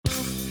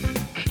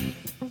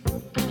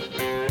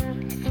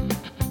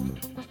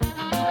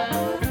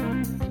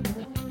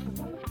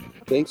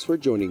Thanks for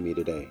joining me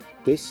today.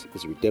 This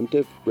is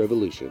Redemptive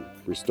Revolution,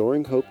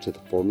 restoring hope to the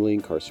formerly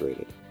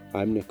incarcerated.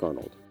 I'm Nick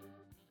Arnold.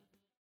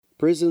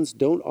 Prisons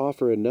don't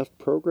offer enough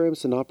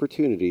programs and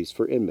opportunities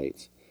for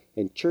inmates,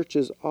 and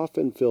churches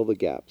often fill the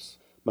gaps.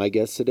 My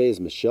guest today is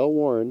Michelle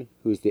Warren,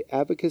 who is the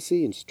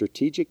Advocacy and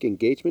Strategic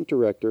Engagement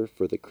Director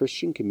for the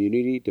Christian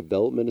Community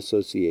Development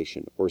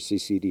Association, or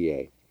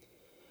CCDA.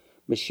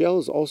 Michelle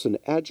is also an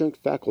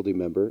adjunct faculty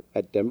member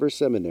at Denver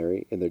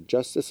Seminary in their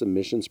Justice and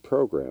Missions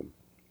program.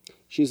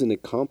 She's an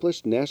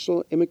accomplished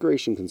national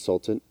immigration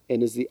consultant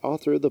and is the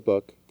author of the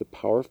book, The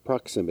Power of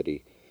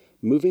Proximity,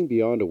 Moving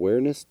Beyond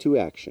Awareness to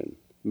Action.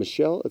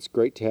 Michelle, it's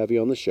great to have you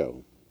on the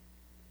show.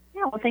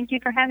 Yeah, well, thank you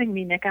for having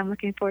me, Nick. I'm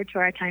looking forward to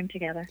our time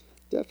together.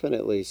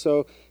 Definitely.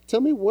 So tell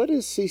me, what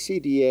is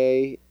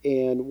CCDA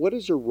and what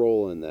is your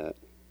role in that?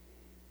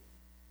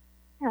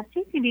 Yeah,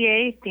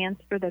 CCDA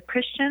stands for the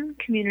Christian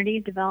Community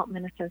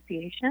Development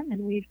Association,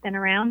 and we've been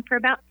around for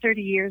about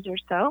 30 years or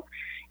so,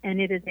 and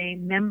it is a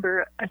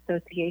member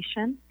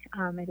association.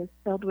 It is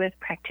filled with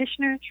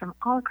practitioners from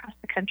all across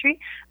the country.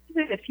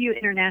 There's a few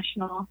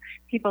international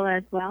people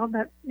as well,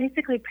 but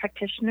basically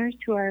practitioners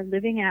who are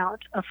living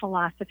out a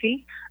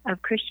philosophy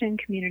of Christian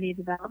community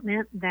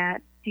development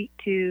that seek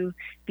to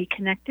be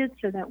connected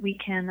so that we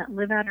can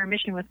live out our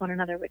mission with one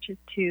another, which is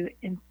to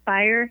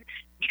inspire,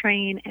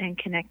 train, and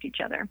connect each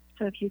other.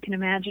 So if you can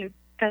imagine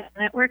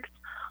networks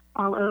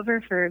all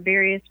over for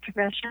various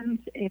professions,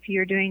 if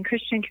you're doing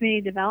Christian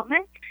community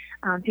development,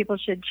 people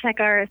should check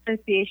our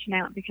association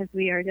out because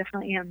we are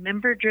definitely a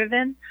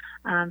member-driven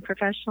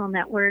professional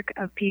network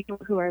of people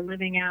who are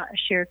living out a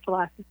shared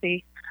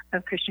philosophy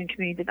of Christian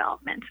community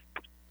development.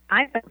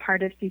 I've been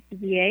part of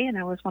CCDA, and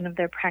I was one of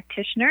their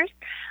practitioners.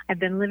 I've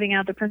been living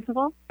out the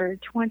principles for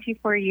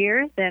 24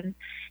 years and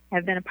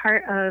have been a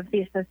part of the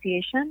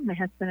association. My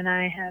husband and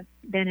I have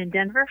been in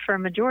Denver for a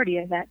majority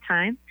of that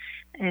time,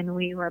 and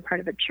we were a part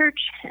of a church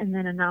and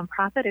then a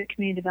nonprofit, a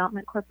community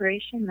development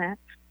corporation that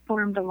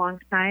formed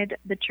alongside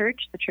the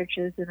church. The church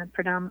is in a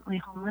predominantly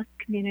homeless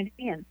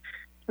community, and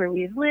it's where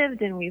we've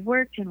lived and we've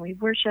worked and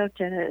we've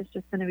worshiped, and it's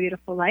just been a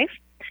beautiful life.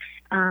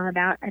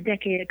 About a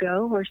decade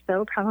ago or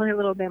so, probably a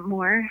little bit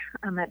more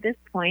at this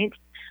point,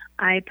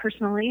 I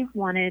personally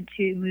wanted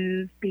to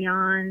move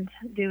beyond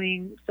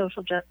doing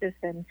social justice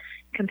and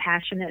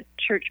compassionate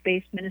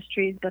church-based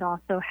ministries, but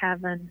also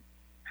have an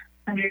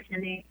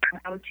understanding of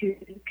how to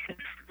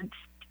confront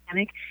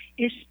systemic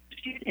issues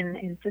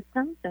in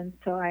systems. And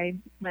so I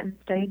went and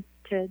studied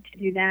to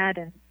do that.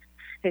 And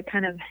to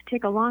kind of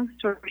take a long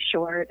story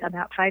short,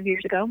 about 5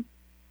 years ago,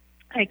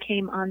 I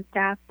came on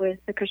staff with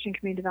the Christian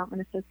Community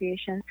Development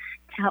Association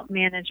to help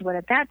manage what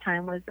at that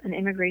time was an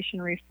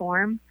immigration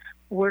reform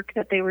work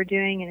that they were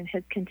doing, and it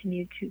has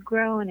continued to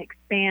grow and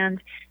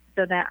expand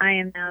so that I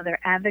am now their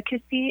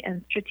Advocacy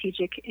and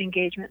Strategic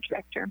Engagement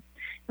Director.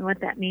 And what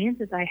that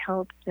means is I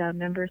help the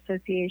member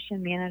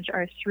association manage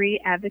our 3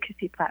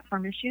 advocacy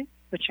platform issues,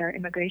 which are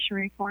immigration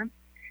reform,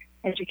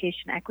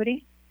 education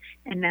equity,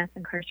 and mass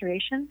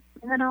incarceration.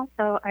 And then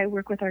also I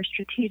work with our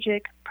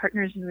strategic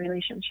partners and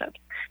relationships.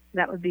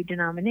 That would be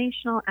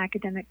denominational,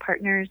 academic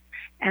partners,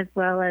 as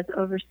well as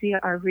oversee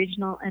our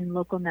regional and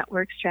local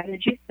network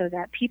strategies so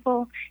that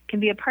people can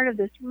be a part of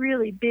this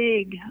really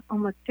big,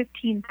 almost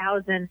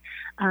 15,000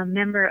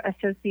 member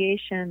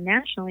association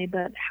nationally,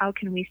 but how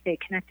can we stay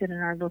connected in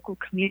our local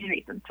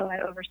communities? And so I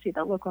oversee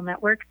the local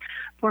network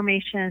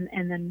formation,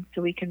 and then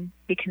so we can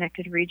be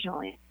connected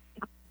regionally.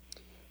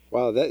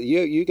 Wow, that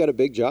you got a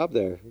big job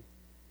there.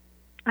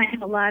 I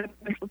have a lot of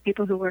wonderful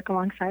people who work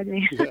alongside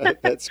me. Yeah,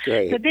 that's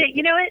great.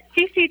 You know what?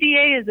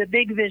 CCDA is a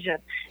big vision.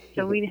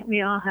 So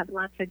we all have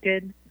lots of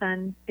good,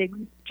 fun, big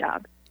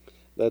jobs.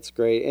 That's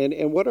great.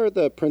 And what are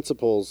the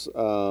principles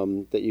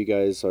that you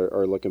guys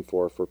are looking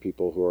for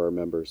people who are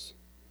members?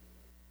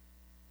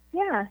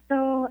 Yeah,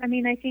 so, I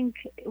mean, I think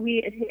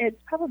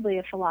it's probably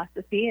a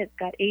philosophy. It's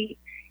got 8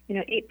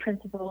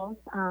 principles.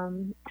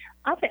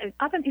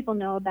 Often people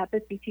know about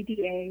the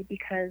CCDA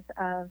because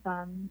of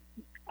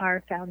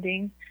our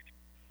founding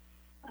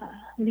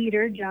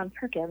leader, John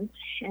Perkins,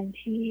 and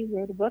he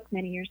wrote a book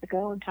many years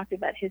ago and talked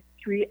about his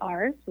 3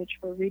 R's, which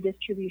were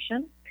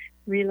redistribution,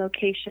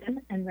 relocation,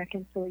 and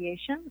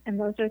reconciliation. And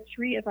those are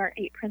 3 of our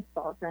 8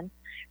 principles. And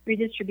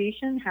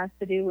redistribution has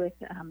to do with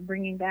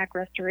bringing back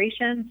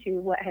restoration to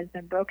what has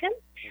been broken.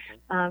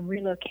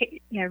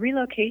 Okay.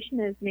 Relocation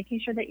is making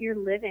sure that you're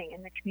living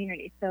in the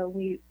community. So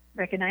we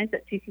recognize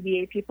that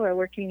CCDA people are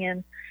working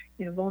in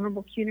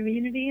vulnerable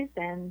communities,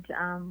 and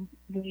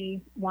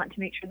we want to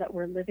make sure that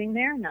we're living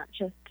there, not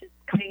just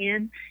coming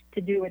in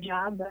to do a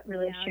job, but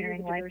really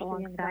sharing life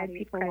alongside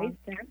people alongside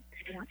there.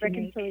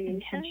 Reconciliation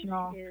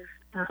intentional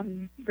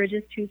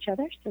bridges to each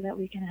other so that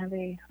we can have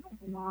a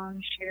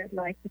long shared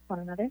life with one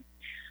another.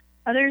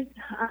 Others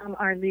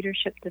are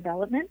leadership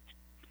development,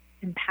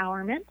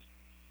 empowerment,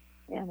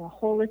 and a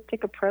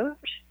holistic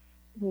approach.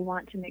 We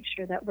want to make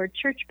sure that we're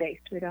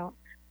church-based.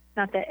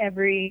 Not that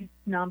every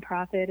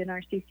nonprofit in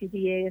our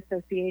CCDA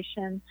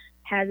association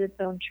has its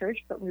own church,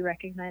 but we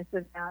recognize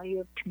the value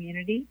of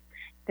community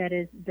that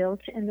is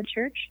built in the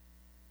church.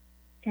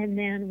 And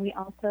then we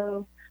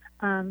also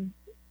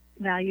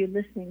valued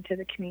listening to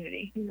the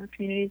community.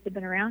 Communities have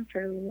been around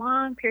for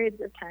long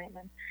periods of time,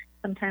 and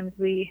sometimes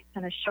we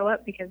kind of show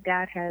up because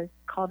God has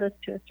called us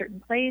to a certain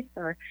place,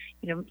 or,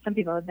 some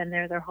people have been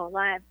there their whole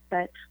lives,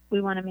 but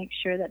we want to make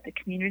sure that the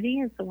community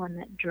is the one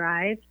that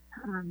drives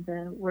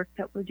the work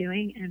that we're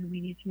doing, and we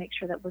need to make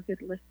sure that we're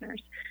good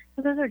listeners.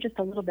 So those are just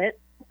a little bit,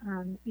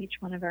 each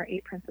one of our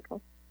 8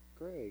 principles.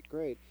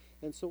 Great.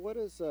 And so what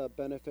is a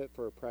benefit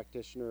for a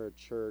practitioner or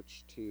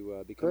church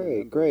to become a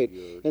member? Great.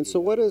 And so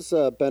what is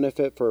a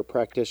benefit for a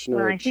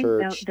practitioner or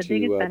church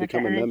to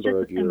become a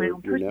member of your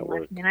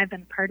network? I mean, I've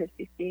been part of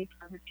CCDA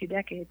for over 2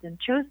 decades and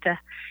chose to,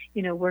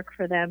 work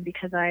for them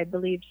because I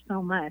believed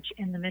so much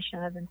in the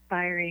mission of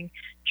inspiring,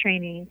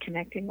 training,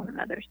 connecting one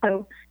another.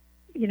 So,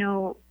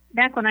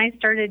 back when I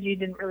started, you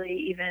didn't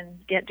really even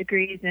get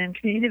degrees in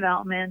community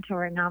development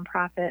or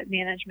nonprofit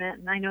management.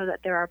 And I know that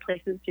there are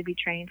places to be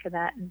trained for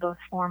that in both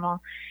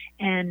formal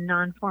and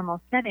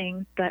non-formal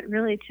settings, but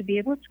really to be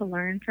able to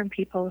learn from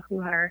people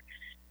who are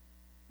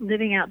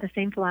living out the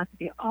same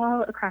philosophy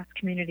all across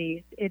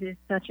communities, it is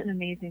such an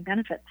amazing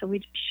benefit. So we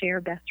just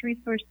share best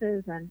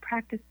resources and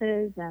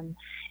practices and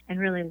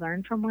really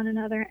learn from one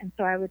another. And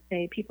so I would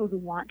say people who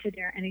want to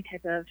do any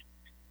type of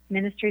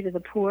ministry to the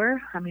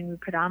poor. I mean, we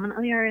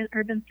predominantly are in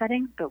urban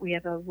settings, but we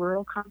have a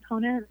rural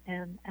component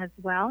and as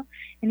well.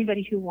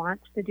 Anybody who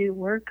wants to do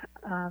work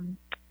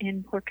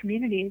in poor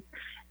communities,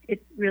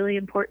 it's really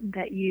important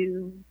that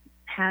you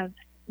have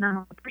not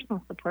only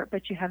personal support,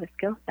 but you have a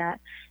skill set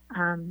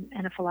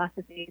and a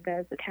philosophy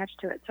that is attached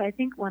to it. So I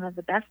think one of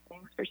the best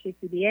things for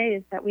CCDA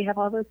is that we have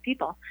all those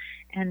people,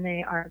 and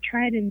they are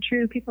tried and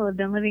true people who have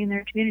been living in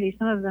their community,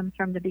 some of them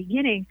from the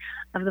beginning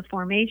of the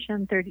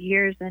formation, 30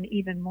 years, and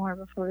even more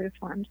before we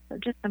formed. So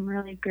just some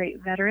really great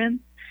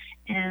veterans.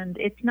 And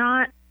it's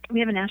not, we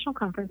have a national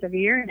conference every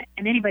year,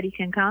 and anybody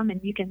can come,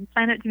 and you can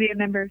sign up to be a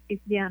member of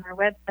CCDA on our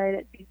website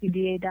at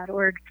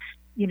ccda.org,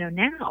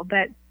 now.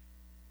 But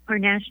our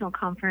national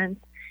conference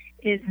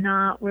is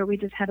not where we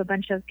just have a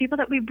bunch of people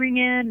that we bring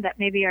in that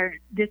maybe are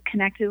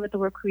disconnected with the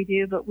work we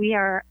do, but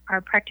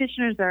our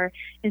practitioners are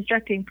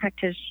instructing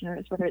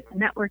practitioners, whether it's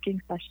networking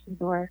sessions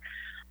or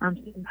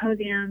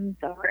symposiums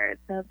or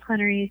the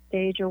plenary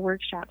stage or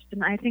workshops.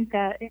 And I think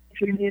that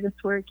if you're going to do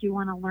this work, you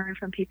want to learn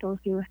from people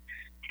who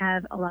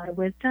have a lot of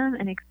wisdom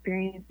and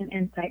experience and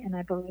insight, and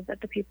I believe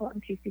that the people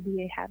in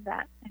CCDA have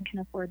that and can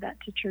afford that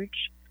to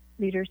church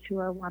leaders who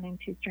are wanting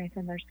to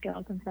strengthen their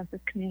skills and sense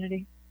of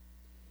community.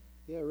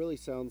 Yeah, it really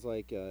sounds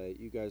like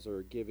you guys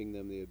are giving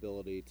them the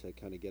ability to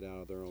kind of get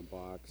out of their own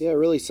box. Yeah, it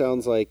really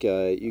sounds like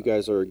you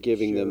guys are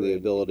giving them the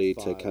ability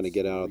to kind of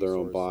get out of their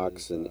own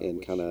box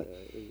and kind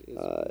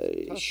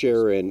of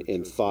share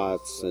in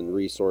thoughts and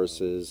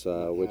resources,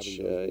 which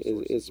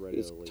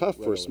is tough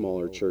for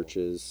smaller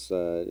churches,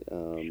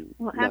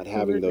 not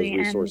having those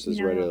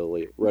resources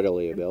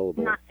readily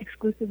available. Not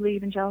exclusively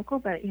evangelical,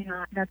 but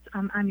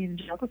I'm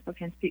evangelical, so I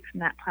can speak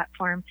from that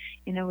platform,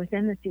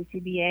 within the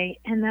CCBA,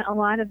 and that a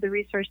lot of the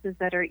resources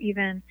that are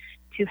even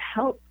to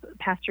help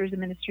pastors and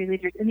ministry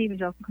leaders in the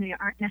evangelical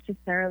community aren't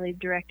necessarily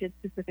directed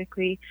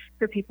specifically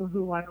for people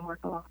who want to work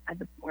alongside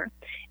the poor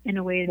in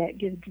a way that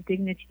gives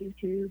dignity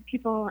to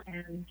people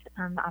and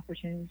the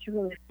opportunity to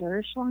really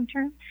flourish long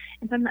term.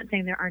 And so I'm not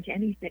saying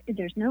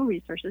there's no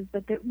resources,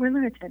 but that we're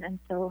limited. And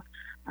so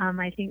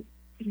I think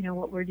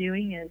what we're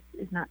doing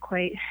is not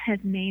quite as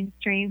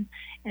mainstream,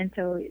 and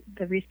so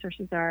the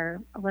resources are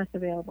less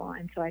available.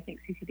 And so I think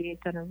CCDA has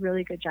done a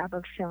really good job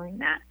of filling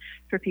that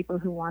for people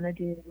who want to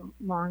do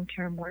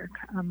long-term work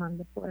among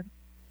the poor.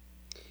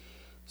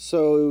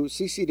 So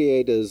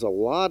CCDA does a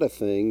lot of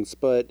things,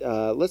 but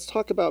let's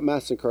talk about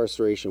mass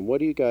incarceration. What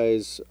do you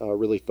guys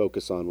really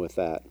focus on with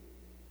that?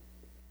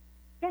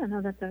 Yeah,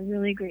 no, that's a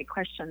really great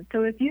question.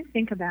 So if you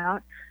think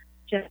about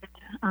just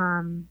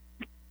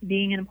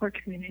being in a poor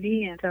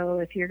community, and so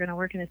if you're going to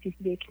work in a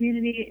CCDA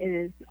community, it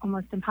is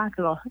almost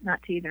impossible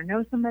not to either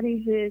know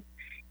somebody who is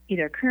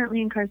either currently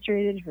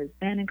incarcerated, who has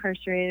been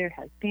incarcerated, or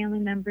has family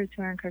members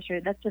who are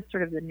incarcerated. That's just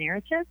sort of the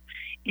narrative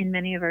in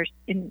many,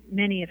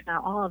 if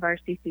not all, of our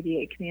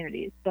CCDA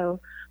communities.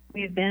 So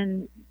we've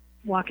been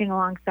walking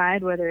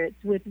alongside, whether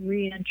it's with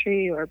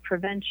reentry or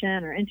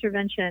prevention or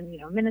intervention,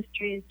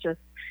 ministries, just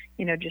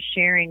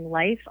sharing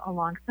life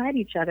alongside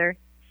each other.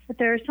 But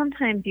there are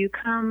sometimes you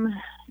come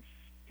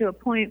to a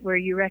point where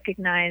you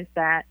recognize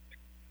that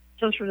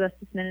social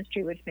justice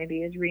ministry, which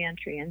maybe is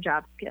reentry and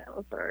job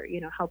skills, or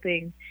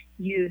helping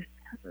youth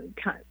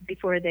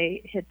before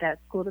they hit that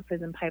school to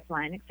prison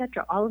pipeline,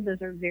 etc. All of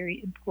those are very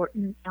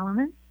important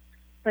elements,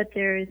 but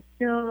there is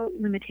still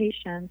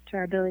limitations to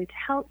our ability to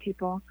help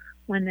people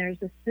when there's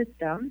a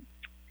system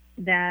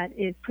that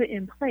is put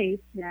in place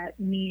that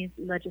needs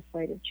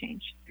legislative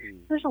change.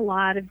 There's a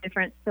lot of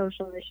different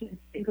social issues.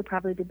 You could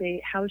probably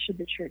debate how should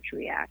the church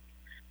react.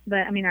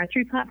 But, our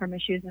 3 platform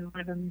issues, and one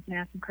of them is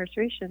mass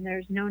incarceration,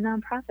 there's no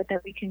nonprofit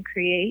that we can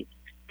create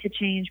to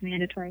change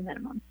mandatory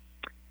minimums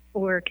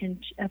or can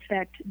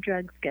affect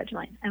drug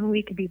scheduling. And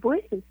we could be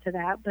voices to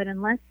that, but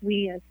unless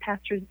we as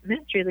pastors and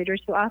ministry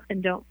leaders who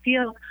often don't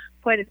feel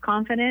quite as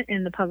confident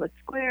in the public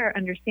square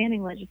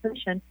understanding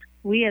legislation,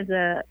 we as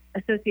a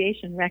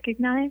association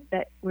recognize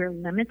that we're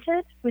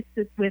limited with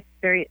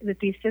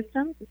these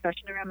systems,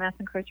 especially around mass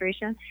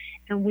incarceration,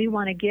 and we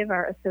want to give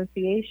our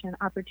association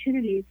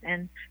opportunities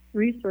and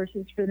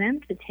resources for them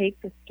to take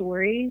the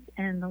stories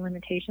and the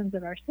limitations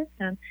of our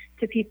system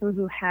to people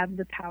who have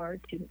the power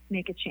to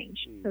make a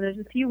change. So there's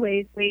a few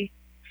ways we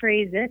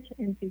phrase it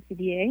in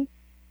CCDA.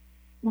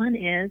 One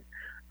is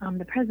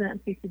the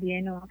president of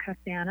CCDA, Noel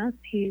Castellanos,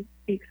 he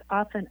speaks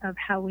often of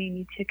how we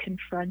need to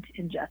confront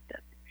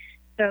injustice.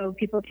 So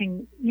people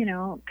can,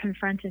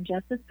 confront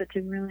injustice, but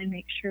to really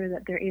make sure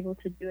that they're able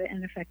to do it in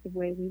an effective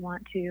way, we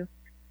want to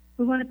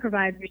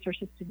provide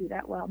resources to do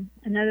that well.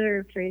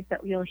 Another phrase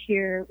that you'll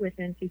hear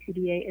within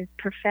CCDA is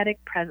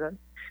prophetic presence.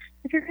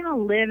 If you're going to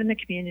live in the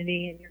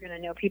community and you're going to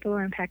know people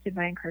are impacted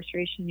by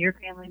incarceration, your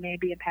family may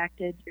be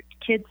impacted, your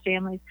kids'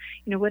 families,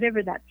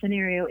 whatever that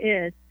scenario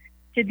is,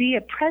 to be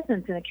a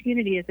presence in a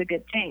community is a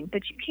good thing,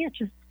 but you can't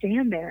just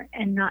stand there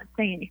and not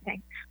say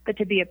anything. But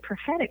to be a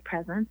prophetic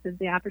presence is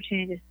the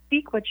opportunity to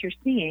speak what you're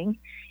seeing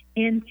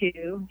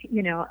into,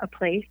 a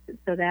place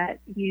so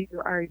that you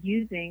are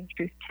using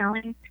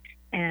truth-telling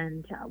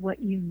and what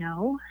you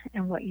know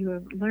and what you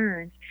have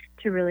learned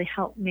to really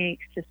help make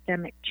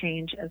systemic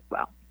change as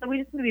well. So we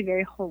just want to be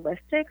very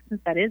holistic,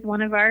 since that is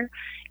one of our,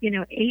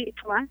 8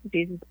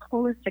 philosophies is a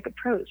holistic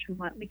approach.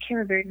 We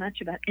care very much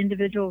about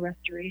individual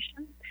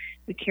restoration.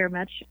 We care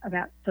much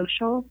about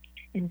social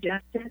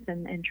injustice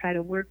and try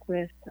to work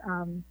with,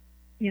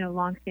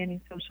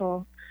 longstanding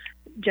social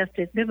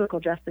justice, biblical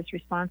justice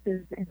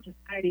responses in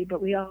society.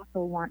 But we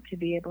also want to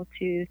be able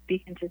to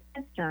speak into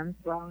systems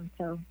well. And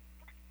so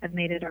I've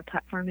made it our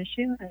platform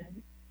issue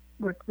and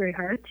work very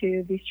hard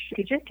to be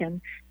strategic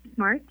and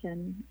smart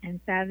and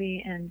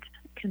savvy and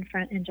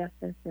confront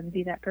injustice and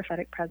be that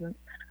prophetic presence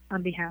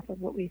on behalf of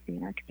what we see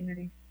in our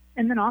community.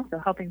 And then also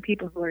helping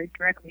people who are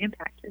directly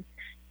impacted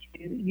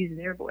to use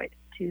their voice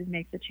to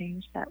make the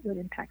change that would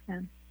impact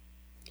them.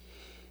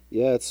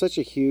 Yeah, it's such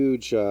a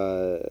huge,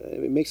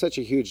 it makes such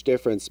a huge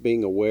difference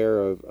being aware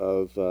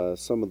of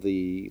some of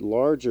the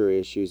larger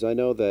issues. I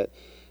know that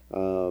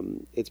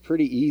it's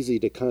pretty easy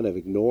to kind of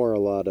ignore a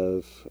lot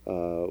of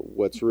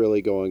what's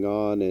really going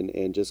on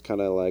and just kind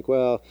of like,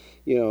 well,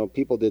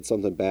 people did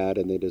something bad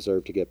and they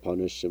deserve to get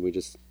punished, and we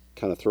just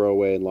kind of throw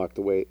away and lock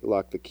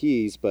the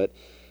keys. But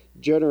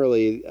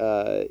generally,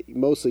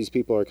 most of these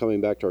people are coming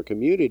back to our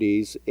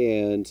communities,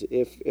 and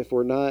if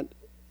we're not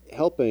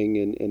helping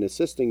and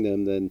assisting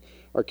them, then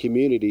our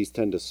communities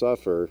tend to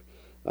suffer.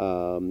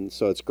 So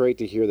it's great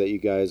to hear that you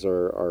guys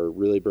are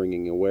really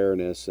bringing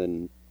awareness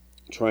and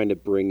trying to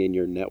bring in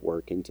your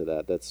network into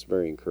that. That's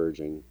very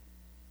encouraging.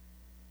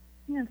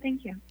 Yeah,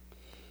 thank you.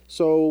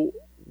 So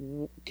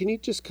can you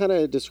just kind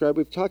of describe,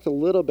 we've talked a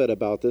little bit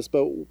about this,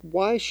 but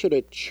why should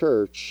a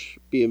church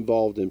be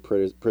involved in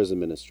prison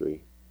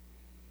ministry?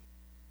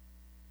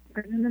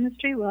 Prison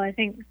ministry? Well, I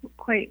think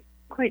quite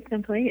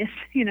simply is,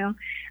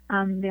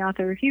 the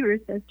author of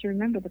Hebrews says to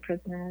remember the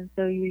prisoner as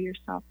though you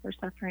yourself were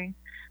suffering.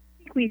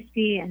 I think we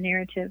see a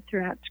narrative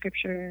throughout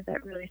Scripture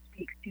that really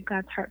speaks to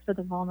God's heart for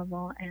the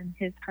vulnerable and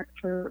his heart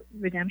for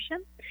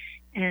redemption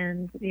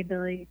and the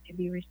ability to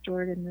be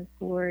restored and move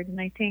forward.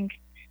 And I think,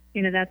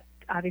 that's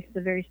obviously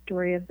the very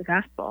story of the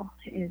gospel,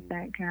 is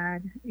that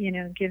God,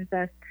 gives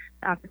us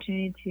the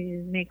opportunity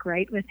to make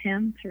right with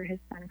him through his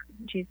son,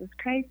 Jesus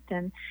Christ.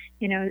 And,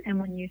 and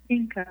when you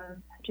think of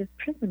just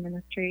prison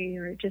ministry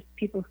or just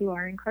people who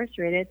are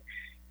incarcerated,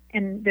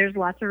 and there's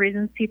lots of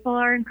reasons people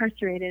are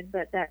incarcerated,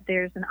 but that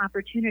there's an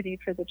opportunity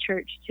for the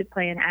church to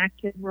play an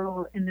active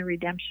role in the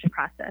redemption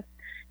process.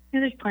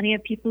 There's plenty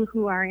of people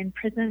who are in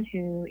prison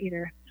who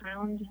either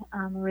found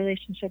a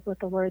relationship with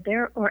the Lord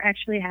there or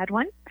actually had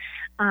one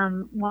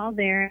while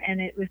there, and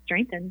it was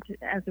strengthened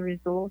as a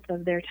result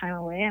of their time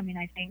away. I mean,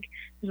 I think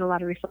there's a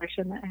lot of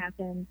reflection that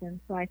happens, and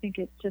so I think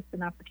it's just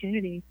an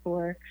opportunity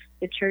for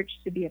the church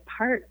to be a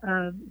part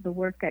of the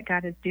work that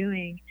God is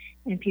doing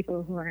in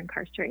people who are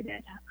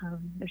incarcerated.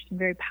 There's some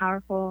very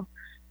powerful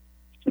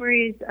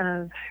stories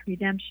of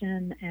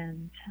redemption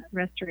and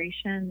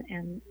restoration,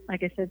 and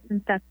like I said,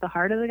 since that's the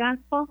heart of the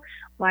gospel,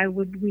 why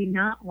would we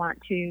not want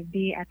to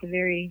be at the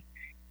very,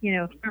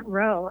 front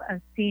row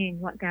of seeing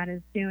what God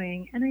is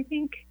doing? And I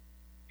think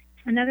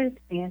another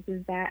thing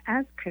is that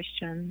as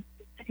Christians,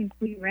 I think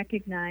we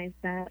recognize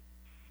that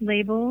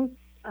labels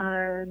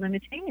are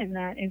limiting, and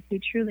that if we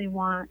truly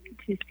want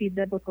to see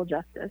biblical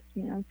justice,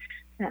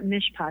 that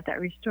mishpat, that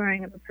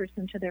restoring of a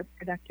person to their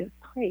productive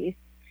place,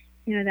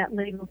 that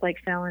labels like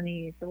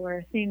felonies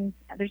or things,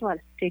 there's a lot of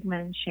stigma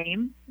and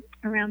shame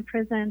around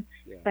prison,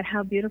 but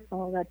how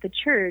beautiful that the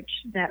church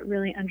that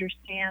really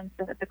understands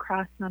that at the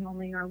cross not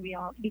only are we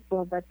all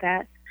equal, but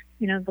that,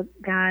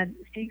 God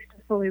seeks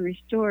to fully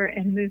restore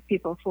and move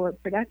people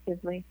forward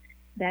productively,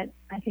 that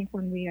I think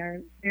when we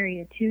are very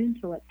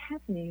attuned to what's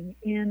happening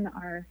in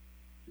our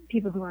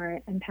people who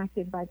are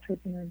impacted by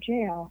prison or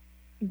jail,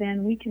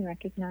 then we can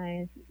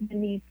recognize the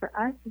need for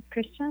us as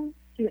Christians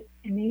to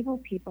enable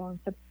people and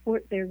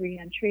support their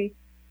reentry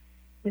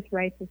with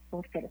rights as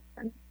full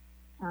citizens.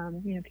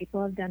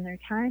 People have done their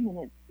time, and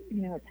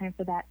it's time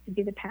for that to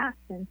be the past,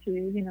 and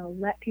to,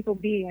 let people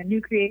be a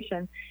new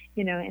creation,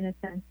 in a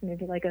sense,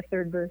 maybe like a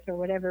third birth or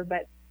whatever.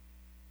 But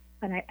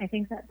I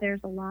think that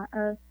there's a lot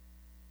of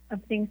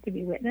things to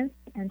be witnessed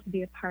and to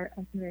be a part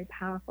of some very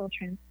powerful,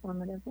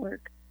 transformative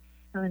work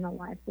in the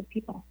lives of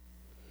people.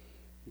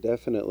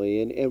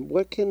 Definitely. And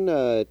what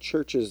can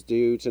churches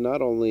do to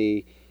not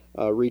only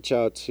reach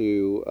out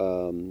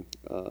to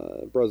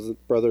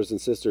brothers and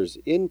sisters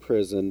in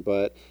prison,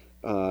 but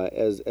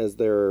as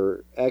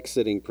they're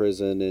exiting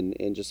prison,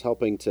 and just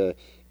helping to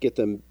get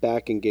them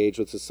back engaged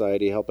with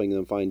society, helping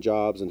them find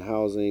jobs and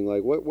housing?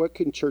 Like, what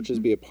can churches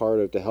be a part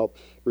of to help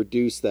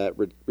reduce that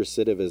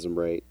recidivism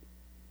rate?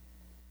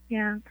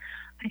 Yeah,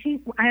 I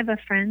think I have a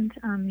friend,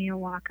 Mia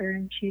Walker,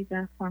 and she's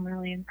a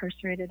formerly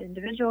incarcerated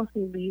individual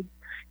who leads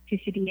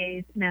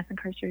CCDA's Mass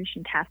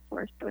Incarceration Task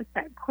Force. So it's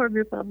that core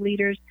group of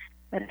leaders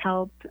that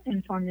help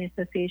inform the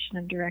association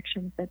of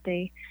directions that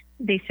they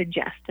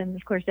suggest. And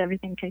of course,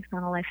 everything takes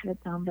on a life of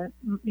its own, but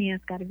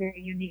Mia's got a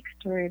very unique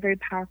story, a very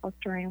powerful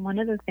story. And one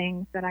of the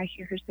things that I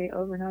hear her say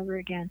over and over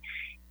again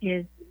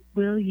is,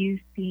 "Will you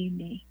see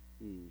me?"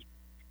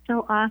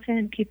 So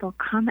often people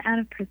come out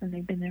of prison,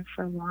 they've been there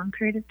for a long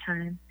period of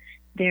time,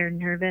 they're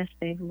nervous,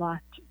 they've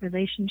lost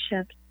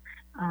relationships,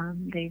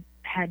 they've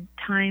had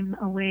time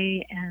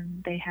away,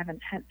 and they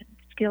haven't had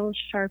skills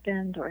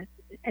sharpened, or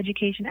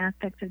education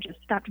aspects have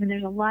just stopped. I mean,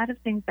 there's a lot of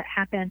things that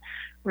happen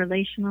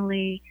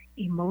relationally,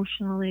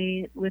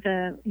 emotionally, with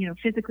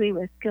physically,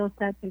 with skill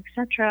sets,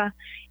 etc.,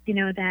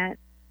 that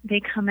they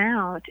come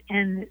out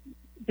and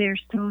they're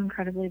so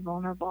incredibly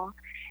vulnerable.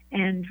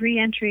 And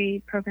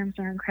reentry programs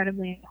are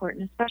incredibly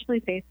important,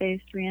 especially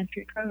faith-based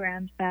reentry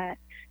programs that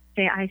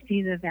say, "I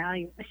see the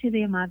value, I see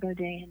the imago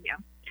Dei in you.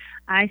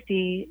 I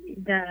see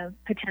the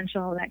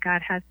potential that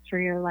God has for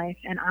your life,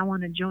 and I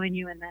want to join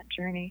you in that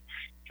journey."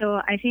 So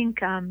I think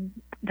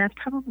that's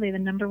probably the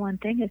number one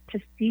thing, is to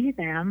see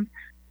them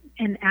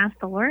and ask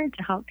the Lord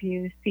to help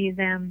you see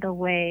them the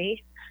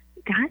way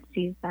God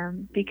sees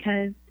them,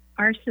 because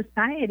our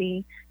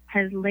society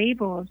has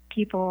labeled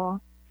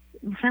people.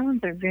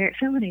 Felonies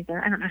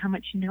are, I don't know how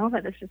much you know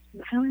about this,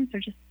 but felonies are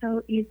just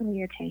so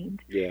easily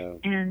attained. Yeah.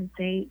 And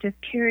they just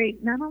carry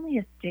not only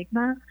a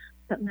stigma,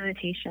 but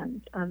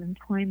limitations of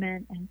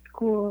employment and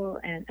school,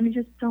 and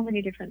just so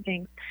many different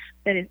things.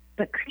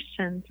 But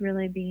Christians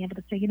really being able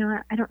to say,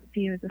 what, I don't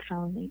see you as a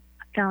felon.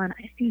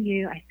 I see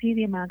you. I see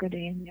the imago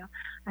Dei in you.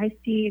 I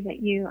see that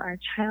you are a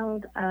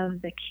child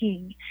of the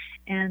King,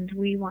 and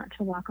we want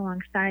to walk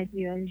alongside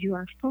you as you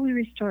are fully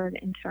restored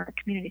into our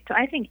community. So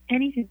I think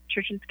anything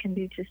churches can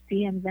do to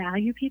see and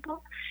value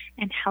people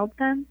and help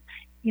them.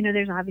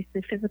 There's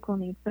obviously physical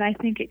needs, but I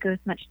think it goes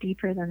much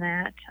deeper than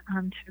that,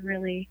 to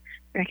really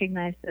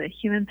recognize the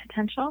human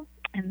potential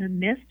and the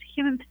missed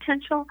human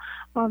potential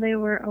while they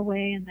were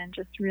away, and then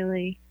just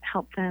really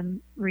help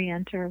them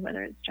re-enter,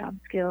 whether it's job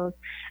skills.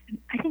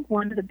 I think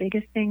one of the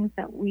biggest things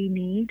that we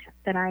need,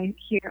 that I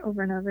hear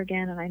over and over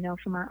again, and I know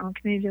from our own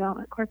community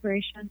development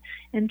corporation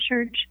and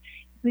church,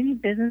 we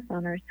need business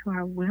owners who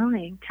are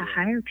willing to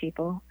hire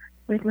people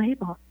with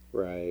labels.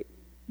 Right.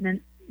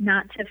 And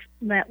not to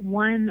let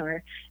one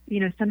or,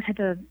 some type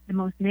of the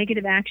most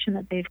negative action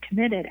that they've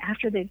committed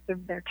after they've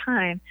served their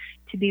time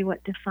to be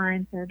what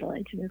defines their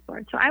ability to move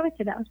forward. So I would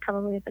say that was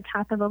probably at the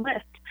top of the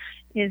list,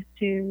 is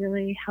to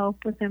really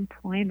help with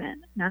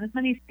employment. Not as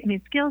many,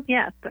 skills,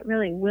 yes, but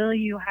really, will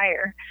you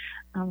hire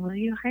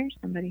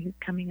somebody who's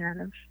coming out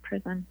of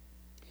prison?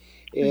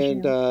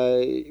 And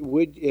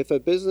if a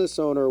business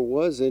owner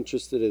was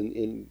interested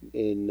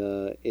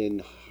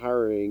in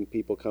hiring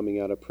people coming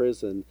out of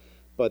prison,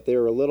 but they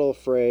were a little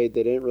afraid,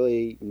 they didn't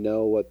really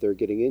know what they're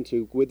getting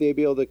into, would they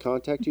be able to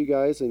contact you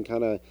guys and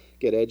kind of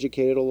get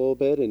educated a little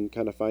bit and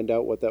kind of find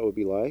out what that would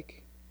be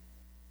like?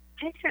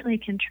 I certainly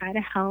can try to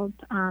help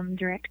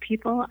direct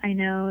people. I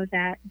know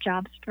that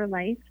Jobs for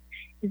Life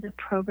is a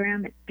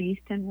program. It's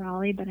based in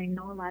Raleigh, but I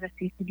know a lot of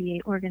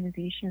CCDA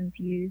organizations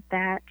use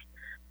that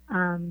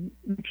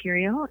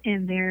material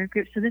in their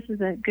group. So this is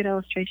a good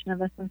illustration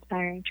of us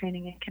inspiring,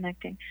 training, and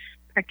connecting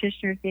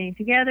practitioners getting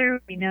together.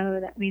 We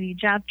know that we need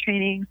job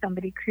training.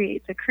 Somebody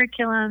creates a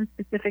curriculum,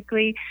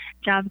 specifically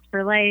Jobs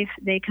for Life.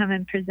 They come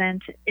and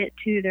present it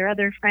to their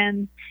other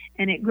friends,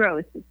 and it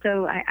grows.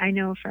 So I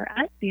know for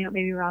us,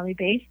 maybe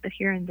Raleigh-based, but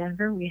here in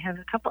Denver, we have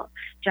a couple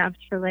Jobs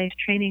for Life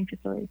training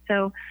facilities.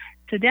 So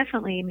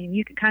definitely,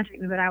 you could contact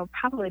me, but I will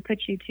probably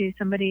put you to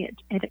somebody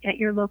at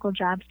your local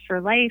Jobs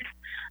for Life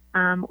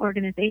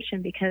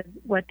organization, because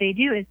what they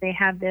do is they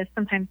have this,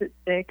 sometimes it's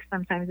 6,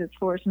 sometimes it's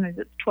 4, sometimes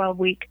it's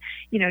 12-week,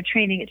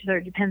 training. It sort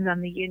of depends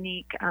on the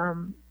unique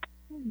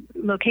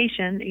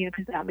location,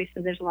 because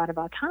obviously there's a lot of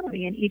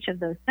autonomy in each of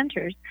those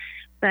centers,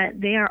 but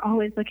they are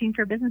always looking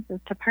for businesses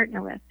to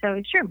partner with.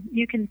 So sure,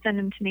 you can send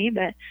them to me,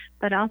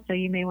 but also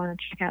you may want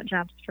to check out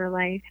Jobs for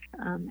Life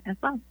as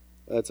well.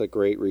 That's a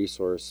great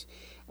resource.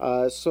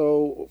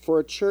 So for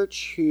a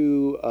church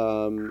who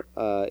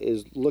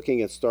is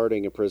looking at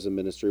starting a prison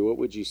ministry, what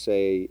would you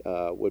say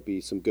would be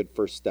some good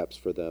first steps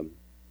for them?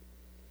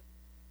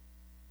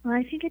 Well,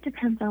 I think it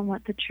depends on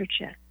what the church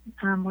is,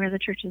 where the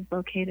church is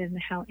located and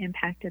how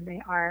impacted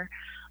they are.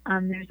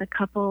 There's a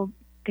couple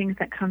things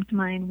that come to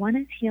mind. One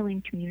is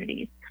healing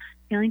communities.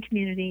 Healing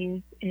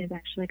communities is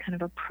actually kind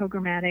of a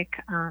programmatic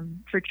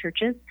for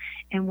churches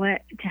and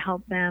what to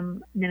help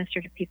them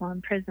minister to people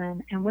in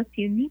prison. And what's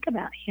unique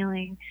about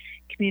healing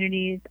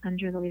communities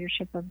under the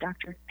leadership of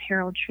Dr.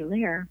 Harold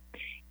Schuller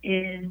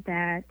is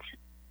that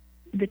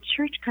the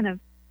church kind of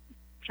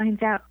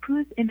finds out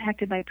who's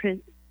impacted by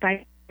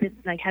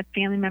like has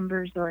family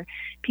members or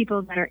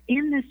people that are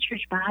in this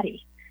church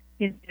body,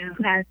 who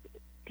has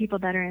people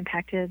that are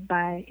impacted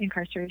by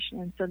incarceration,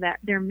 and so that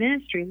their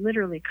ministry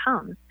literally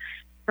comes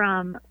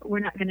from, we're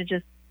not going to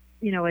just,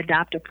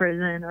 adopt a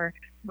prison, or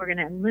we're going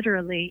to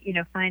literally,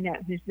 find out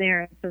who's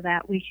there so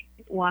that we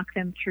walk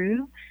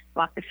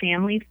the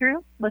family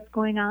through what's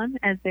going on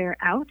as they're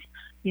out,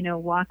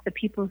 walk the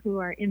people who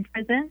are in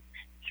prison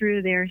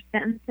through their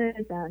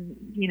sentences and,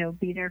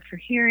 be there for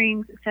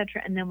hearings,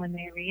 etc. And then when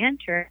they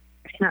reenter,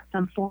 it's not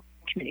some form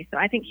of community. So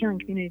I think Healing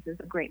Communities is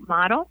a great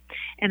model.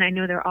 And I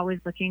know they're always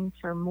looking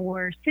for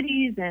more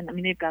cities. And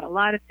they've got a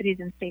lot of cities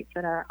and states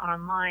that are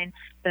online,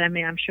 but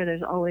I'm sure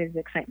there's always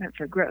excitement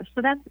for growth.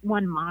 So that's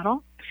one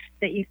model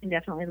that you can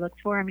definitely look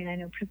for. I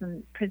know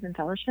Prison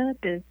Fellowship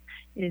is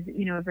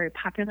very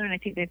popular, and I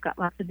think they've got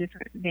lots of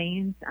different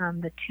veins.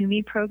 The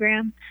TUMI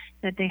program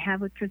that they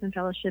have with Prison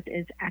Fellowship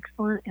is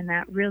excellent, and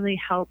that really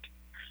helps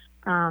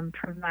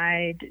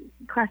provide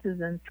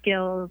classes and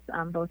skills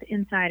both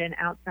inside and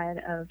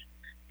outside of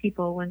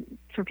people when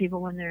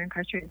they're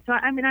incarcerated. So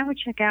I would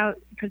check out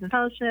Prison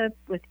Fellowship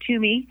with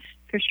TUMI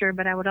for sure,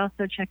 but I would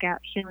also check out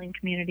Healing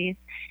Communities.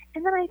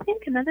 And then I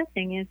think another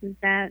thing is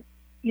that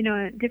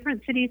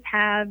different cities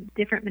have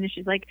different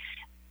ministries. Like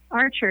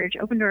our church,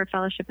 Open Door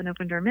Fellowship and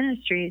Open Door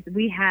Ministries,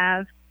 we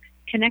have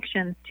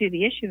connections to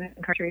the issue of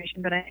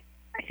incarceration, but I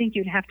think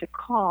you'd have to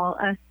call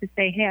us to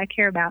say, hey, I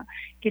care about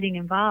getting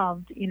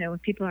involved, when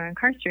people are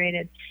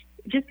incarcerated.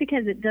 Just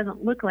because it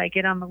doesn't look like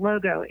it on the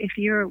logo, if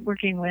you're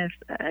working with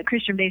a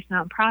Christian-based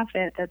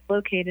nonprofit that's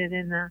located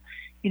in a,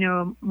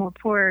 more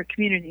poorer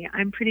community,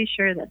 I'm pretty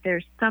sure that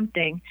there's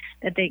something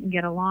that they can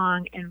get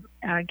along and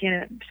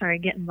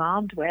get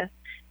involved with,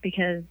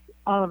 because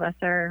all of us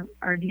are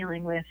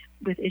dealing with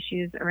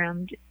issues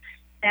around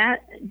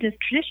that, just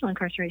traditional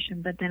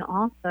incarceration, but then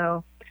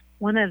also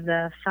one of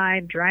the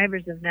 5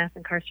 drivers of mass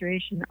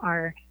incarceration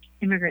are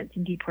immigrants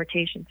in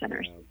deportation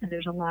centers. And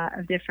there's a lot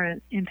of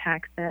different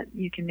impacts that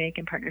you can make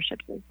in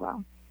partnerships as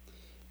well.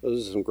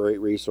 Those are some great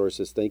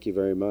resources. Thank you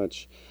very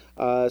much.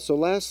 So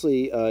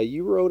lastly,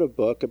 you wrote a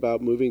book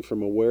about moving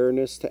from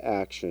awareness to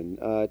action.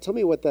 Tell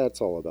me what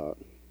that's all about.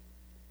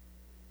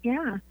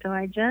 Yeah, so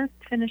I just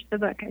finished the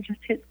book. I just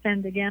hit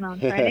send again on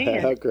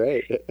Friday. Oh,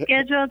 great.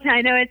 Scheduled.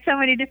 I know it's so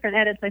many different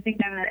edits. I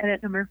think I'm at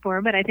edit number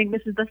 4, but I think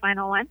this is the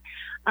final one.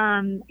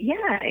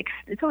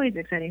 It's always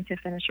exciting to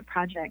finish a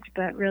project,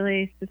 but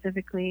really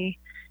specifically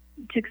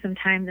took some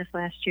time this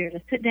last year to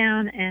sit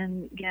down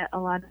and get a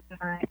lot of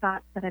my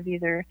thoughts that I've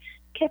either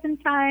kept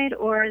inside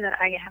or that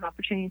I have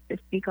opportunities to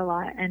speak a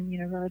lot, and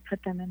really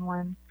put them in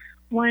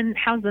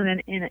house them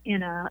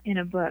in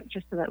a book,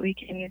 just so that we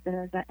can use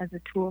it as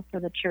a tool for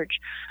the church.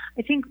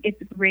 I think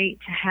it's great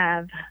to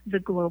have the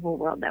global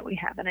world that we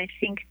have, and I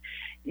think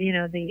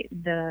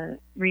the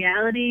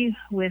reality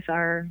with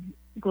our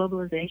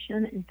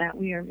globalization is that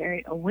we are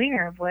very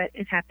aware of what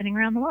is happening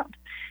around the world.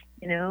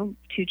 2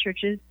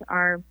 churches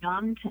are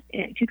bombed.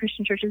 2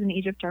 Christian churches in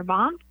Egypt are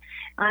bombed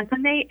on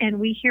Sunday, and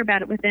we hear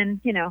about it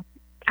within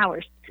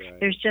hours. Right.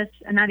 There's just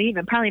not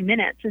even, probably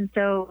minutes. And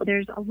so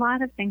there's a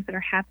lot of things that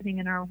are happening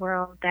in our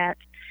world that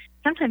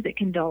sometimes it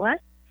can dull us.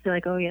 Feel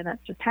like, oh yeah,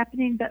 that's just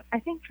happening. But I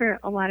think for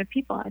a lot of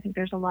people, I think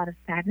there's a lot of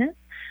sadness,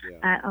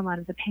 a lot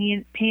of the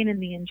pain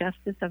and the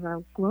injustice of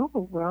our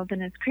global world.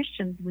 And as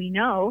Christians, we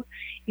know,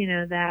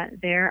 that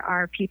there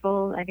are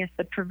people, I guess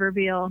the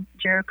proverbial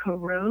Jericho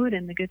Road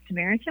and the Good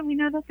Samaritan, we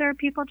know that there are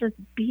people just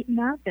beaten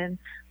up and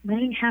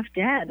laying half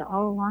dead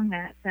all along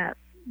that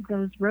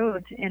those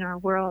roads in our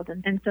world.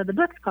 And so the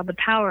book's called The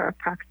Power of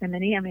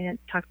Proximity. It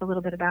talks a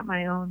little bit about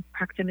my own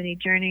proximity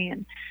journey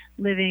and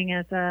living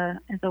as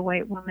a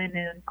white woman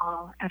in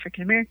all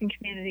African American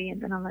community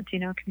and then a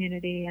Latino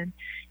community, and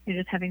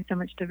just having so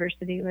much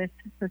diversity with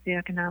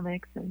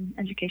socioeconomics and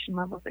education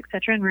levels, et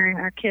cetera, and rearing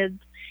our kids,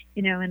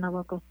 in the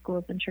local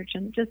schools and church,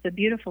 and just a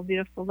beautiful,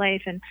 beautiful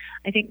life. And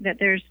I think that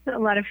there's a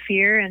lot of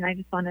fear, and I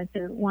just wanted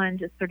to,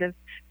 just sort of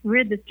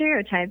rid the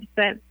stereotypes,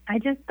 but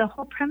the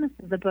whole premise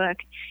of the book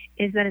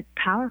is that it's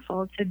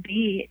powerful to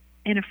be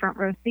in a front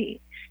row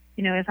seat.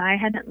 If I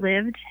hadn't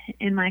lived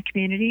in my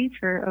community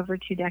for over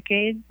 2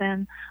 decades,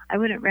 then I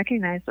wouldn't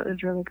recognize what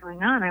was really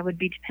going on. I would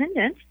be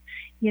dependent,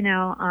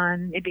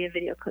 on maybe a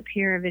video clip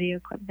here, a video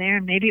clip there,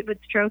 and maybe it would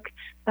stroke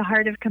the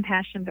heart of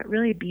compassion. But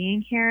really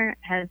being here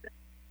has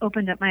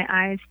opened up my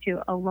eyes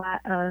to a lot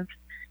of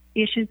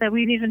issues that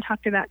we've even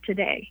talked about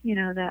today,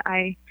 that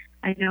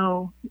I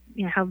know,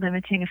 how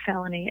limiting a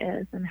felony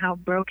is and how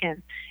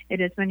broken it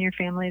is when your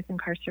family is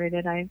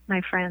incarcerated.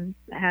 My friends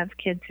have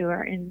kids who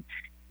are in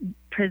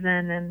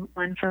prison and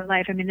one for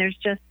life. There's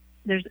just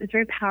it's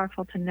very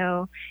powerful to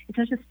know it's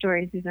not just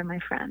stories. These are my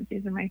friends.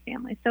 These are my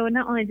family. So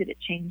not only did it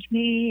change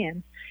me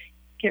and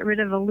get rid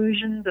of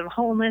illusions of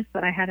wholeness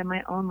that I had in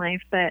my own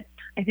life, but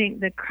I think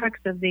the crux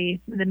of the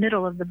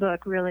middle of the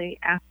book really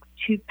asks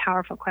two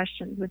powerful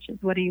questions, which is,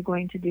 what are you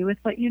going to do with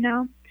what you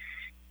know?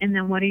 And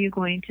then what are you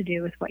going to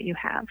do with what you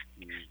have?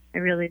 I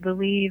really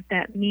believe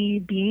that me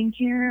being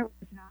here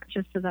was not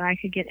just so that I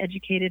could get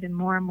educated and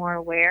more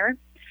aware,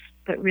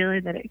 but really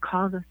that it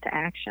calls us to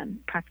action.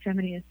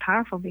 Proximity is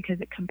powerful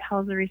because it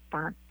compels a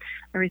response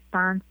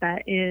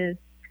that is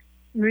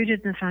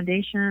rooted in the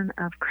foundation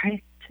of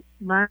Christ's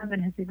love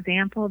and his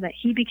example, that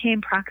he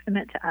became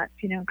proximate to us.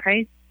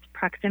 Christ's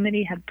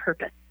proximity had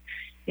purpose.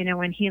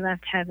 When he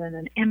left heaven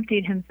and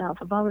emptied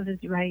himself of all of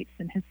his rights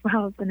and his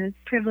wealth and his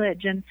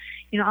privilege and,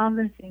 all of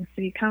those things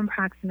to become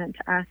proximate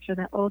to us for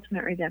that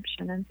ultimate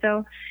redemption. And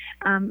so,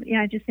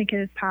 I just think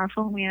it is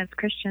powerful. We as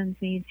Christians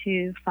need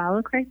to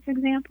follow Christ's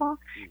example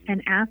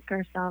and ask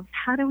ourselves,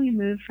 how do we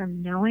move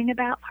from knowing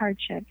about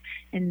hardship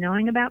and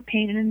knowing about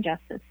pain and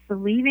injustice,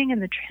 believing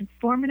in the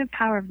transformative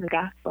power of the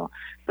gospel,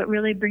 but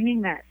really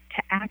bringing that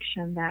to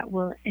action that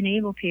will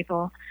enable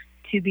people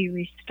to be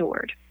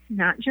restored?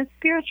 Not just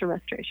spiritual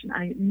restoration.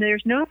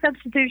 There's no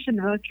substitution.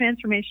 The most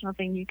transformational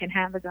thing you can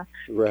have is a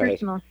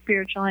personal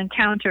spiritual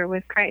encounter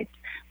with Christ.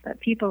 But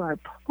people are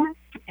poor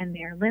and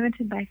they are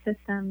limited by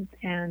systems,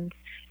 and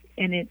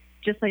it's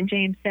just like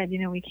James said.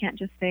 We can't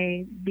just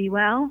say be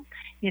well.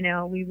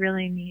 We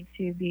really need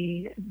to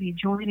be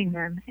joining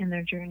them in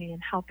their journey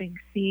and helping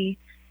see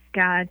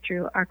God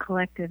through our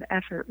collective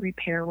effort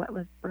repair what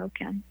was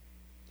broken.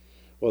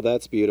 Well,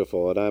 that's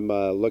beautiful, and I'm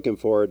looking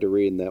forward to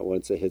reading that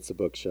once it hits the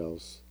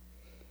bookshelves.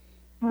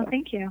 Well,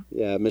 thank you.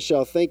 Yeah,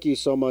 Michelle, thank you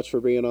so much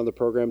for being on the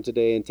program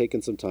today and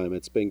taking some time.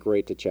 It's been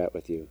great to chat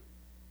with you.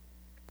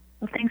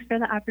 Well, thanks for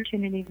the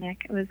opportunity,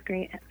 Nick. It was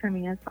great for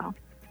me as well.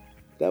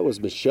 That was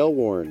Michelle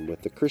Warren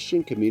with the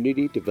Christian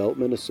Community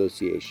Development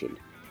Association.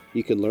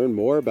 You can learn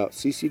more about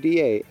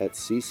CCDA at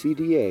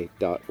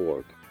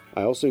ccda.org.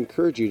 I also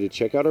encourage you to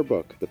check out our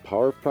book, The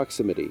Power of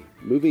Proximity,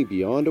 Moving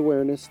Beyond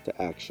Awareness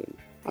to Action.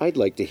 I'd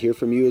like to hear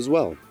from you as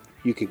well.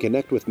 You can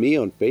connect with me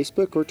on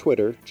Facebook or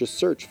Twitter. Just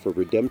search for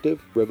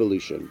Redemptive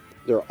Revolution.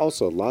 There are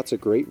also lots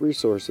of great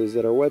resources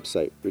at our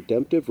website,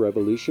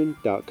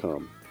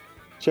 redemptiverevolution.com.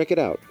 Check it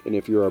out, and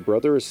if you're a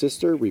brother or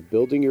sister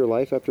rebuilding your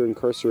life after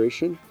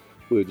incarceration,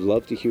 we would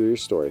love to hear your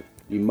story.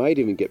 You might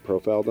even get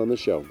profiled on the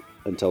show.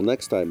 Until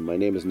next time, my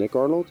name is Nick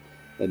Arnold,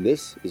 and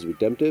this is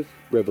Redemptive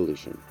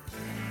Revolution.